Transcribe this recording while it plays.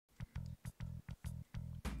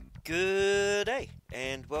Good day,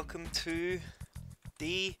 and welcome to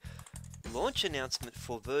the launch announcement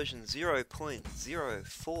for version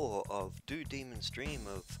 0.04 of Do Demons Dream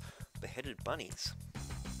of Beheaded Bunnies.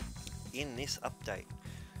 In this update,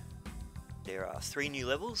 there are 3 new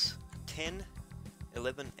levels, 10,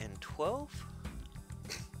 11 and 12.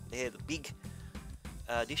 They're the big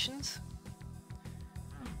additions,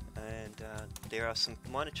 and there are some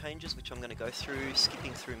minor changes which I'm going to go through,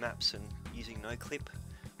 skipping through maps and using no clip.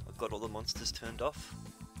 I've got all the monsters turned off.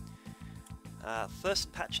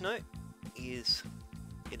 First patch note is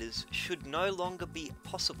should no longer be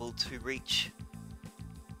possible to reach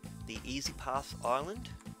the Easy Path Island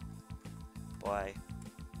by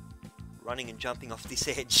running and jumping off this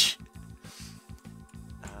edge.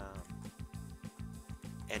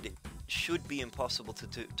 And it should be impossible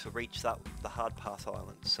to reach the Hard Path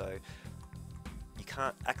Island, so you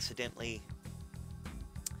can't accidentally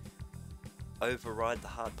override the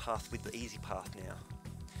hard path with the easy path now.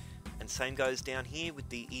 And same goes down here with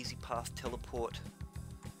the easy path teleport.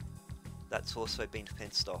 That's also been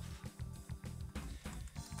fenced off.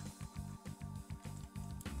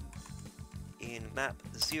 In map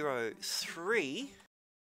 03,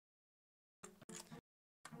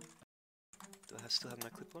 do I still have my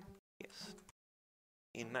clip on? Yes.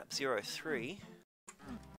 In map 03,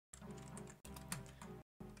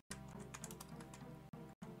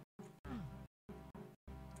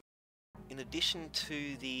 in addition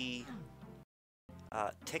to the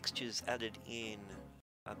textures added in,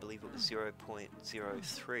 I believe it was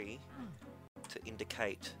 0.03, to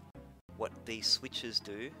indicate what these switches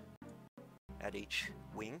do at each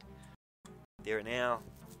wing, there are now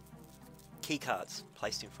keycards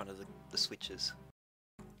placed in front of the switches,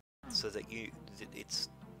 so that it's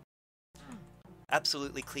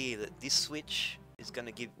absolutely clear that this switch is going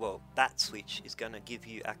to give, that switch is going to give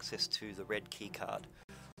you access to the red keycard.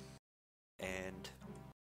 And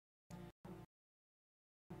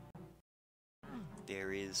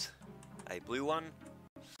there is a blue one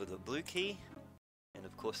for the blue key, and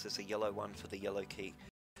of course there's a yellow one for the yellow key.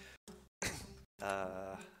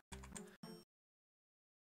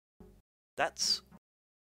 That's...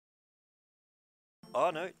 oh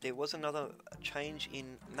no, there was another change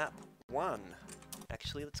in map 1.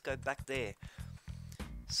 Actually, let's go back there.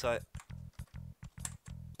 So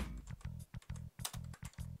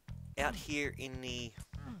out here in the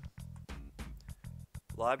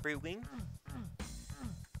library wing,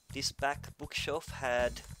 this back bookshelf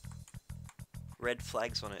had red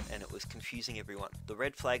flags on it, and it was confusing everyone. The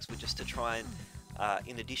red flags were just to try and,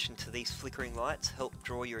 in addition to these flickering lights, help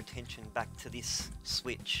draw your attention back to this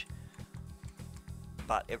switch.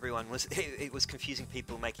 But everyone was, it was confusing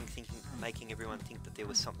people, making everyone think that there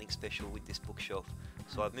was something special with this bookshelf.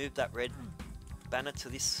 So I've moved that red banner to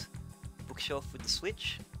this bookshelf with the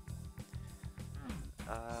switch.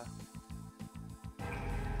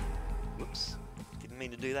 Whoops, didn't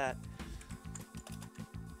mean to do that.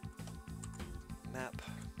 Map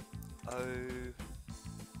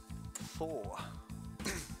 04.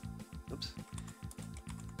 Oops.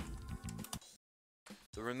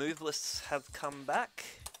 The removalists have come back,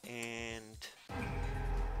 and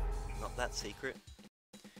not that secret.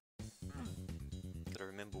 Gotta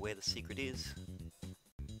remember where the secret is.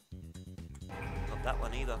 Not that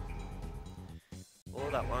one either. Or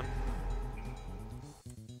that one.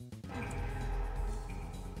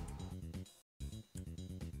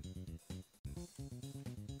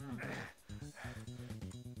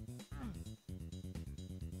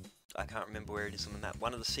 I can't remember where it is on the map.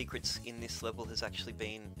 One of the secrets in this level has actually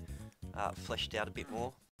been fleshed out a bit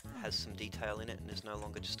more. Has some detail in it and is no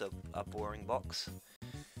longer just a boring box.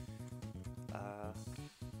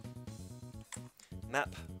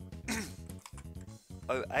 Map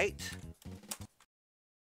 08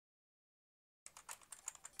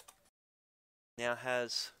 now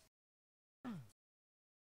has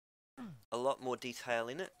a lot more detail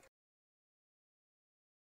in it.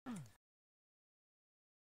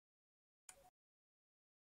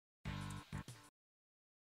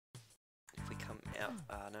 If we come out,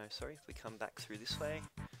 if we come back through this way,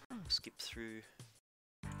 skip through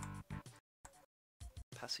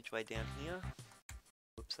passageway down here.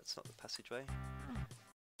 Whoops, that's not the passageway.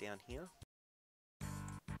 Down here.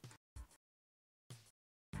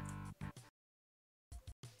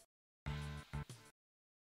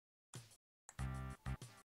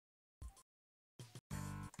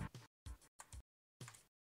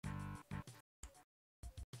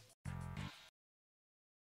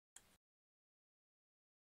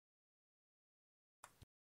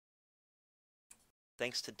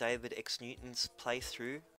 Thanks to David X Newton's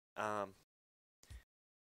playthrough, I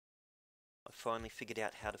I finally figured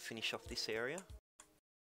out how to finish off this area.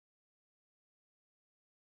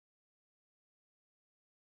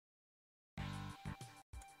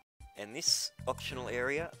 And this optional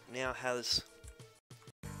area now has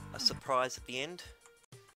a surprise at the end.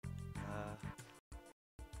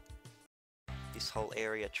 This whole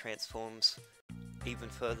area transforms even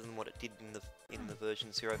further than what it did in the version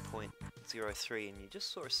 0.03, and you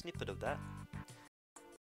just saw a snippet of that.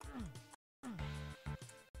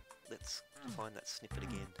 Let's find that snippet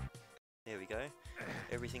again. There we go.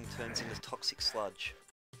 Everything turns into toxic sludge.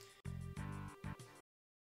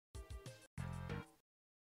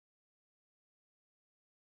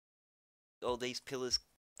 All these pillars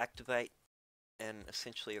activate and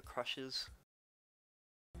essentially are crushers.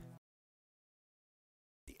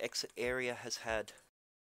 The exit area has had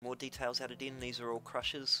more details added in. These are all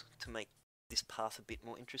crushers to make this path a bit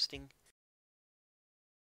more interesting.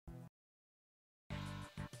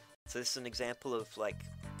 So this is an example of like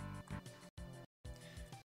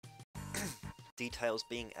details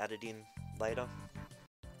being added in later.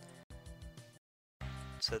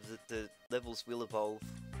 So the levels will evolve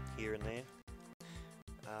here and there.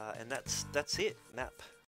 And that's it. Map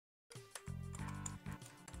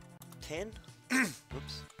 10.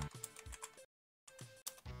 Oops.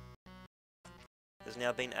 Has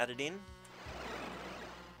now been added in.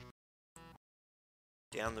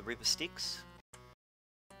 Down the river Styx.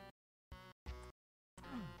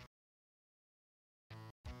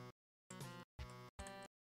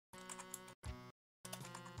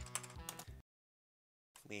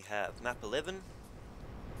 We have map 11.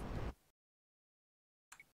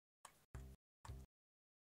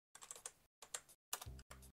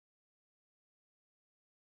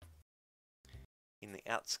 In the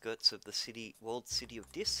outskirts of the walled city of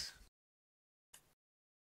Dis.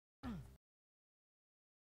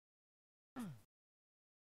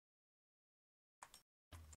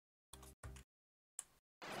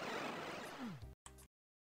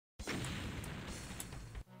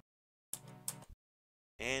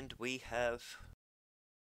 And we have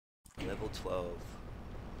level 12.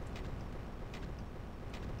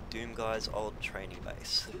 Doomguy's old training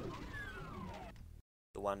base.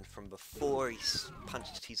 The one from before he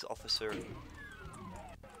punched his officer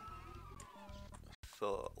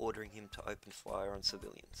for ordering him to open fire on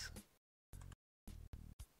civilians.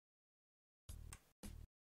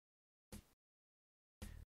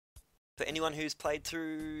 For anyone who's played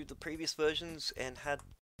through the previous versions and had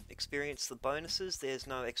experienced the bonuses, there's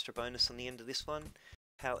no extra bonus on the end of this one.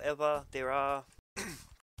 However, there are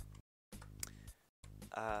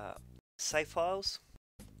save files.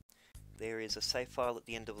 There is a save file at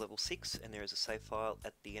the end of level 6 and there is a save file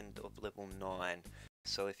at the end of level 9.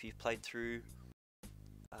 So if you've played through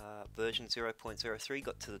version 0.03,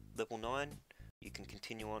 got to level 9, you can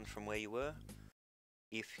continue on from where you were.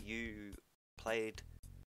 If you played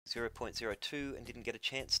 0.02 and didn't get a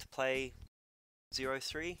chance to play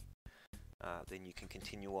 03, then you can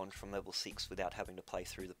continue on from level 6 without having to play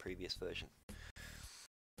through the previous version.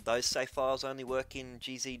 Those save files only work in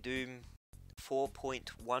GZ Doom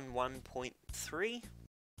 4.11.3,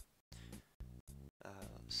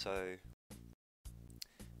 so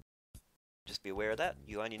just be aware of that.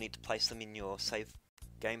 You only need to place them in your save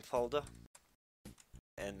game folder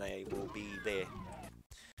and they will be there.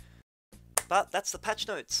 But that's the patch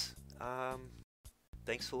notes.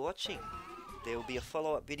 Thanks for watching. There will be a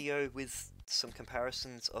follow-up video with some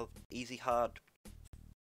comparisons of easy hard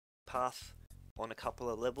path on a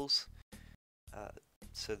couple of levels,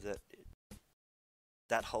 so that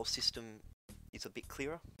that whole system is a bit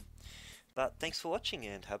clearer. But thanks for watching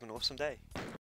and have an awesome day.